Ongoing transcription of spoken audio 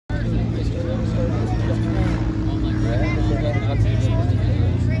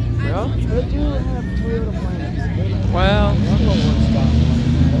Well, They do have Toyota plans. well.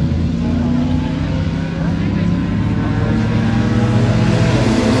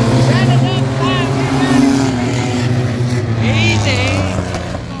 Easy.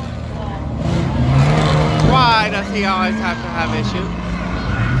 Why does he always have to have issues?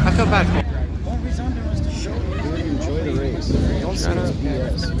 I feel bad for him. Enjoy the race. Don't say it's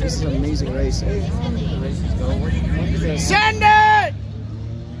BS. This is an amazing race. Send it!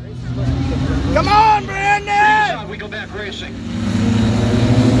 Come on, Brandon! We go back racing.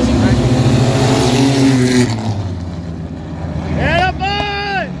 Get up,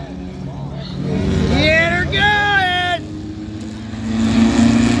 bud! Get her going!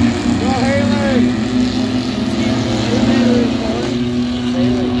 Go, Haley!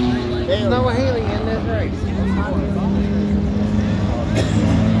 There's no Haley in this race.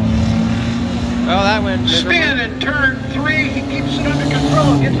 Well, that went Spin and turn 3. He keeps it under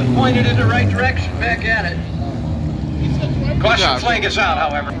control. Gets it pointed in the right direction. Back at it. Caution flag is out,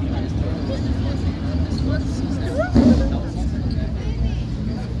 however.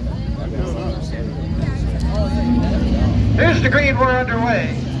 Here's the green. We're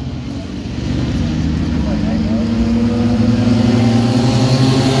underway.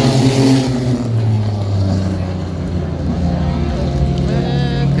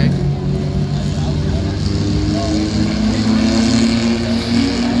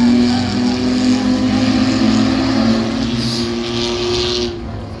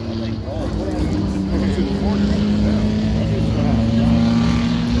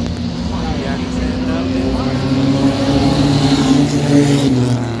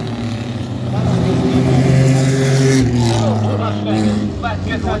 Let's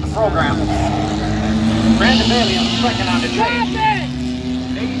get with the program. Brandon Bailey on the second on the chase.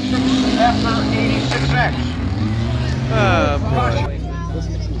 86 after 86X. Oh, boy.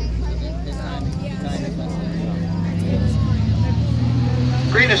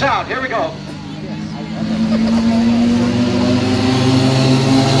 Green is out. Here we go.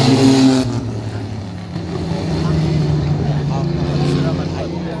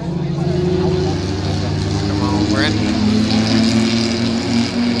 Come on, Brandon.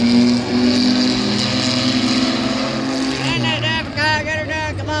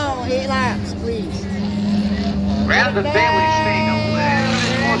 Brandon Bailey staying a little bit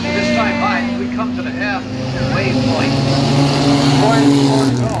closer this time by as we come to the halfway point. 4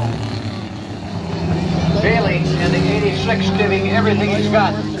 to go. Bailey in the 86 giving everything he's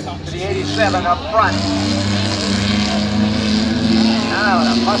got to the 87 up front. Now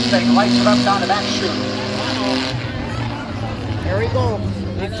the Mustang lights it up down to that chute. There we go.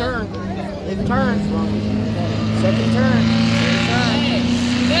 Big turn. Big turn. Second turn. Third turn.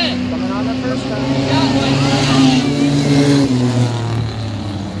 Coming on the first turn.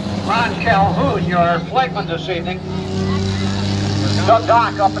 Ron Calhoun, your flagman this evening. Doug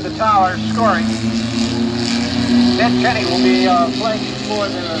Dock up in the tower scoring. Ned Kenny will be flagging for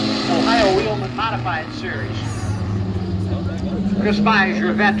the Ohio Wheelman Modified Series. Chris Mize,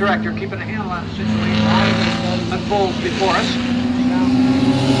 your event director, keeping a handle on the situation that unfolds before us.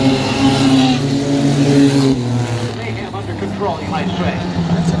 Mayhem under control, you might say.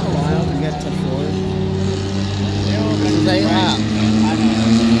 That took a while to get to Ford. This is 8 laps.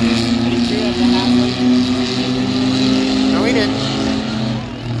 No, he didn't.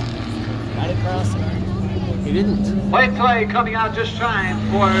 Got it crossing. He didn't. White flag coming out this time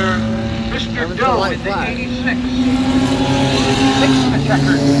for Mr. Doe in the 86. 6 in the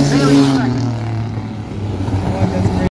checker. Bailey second.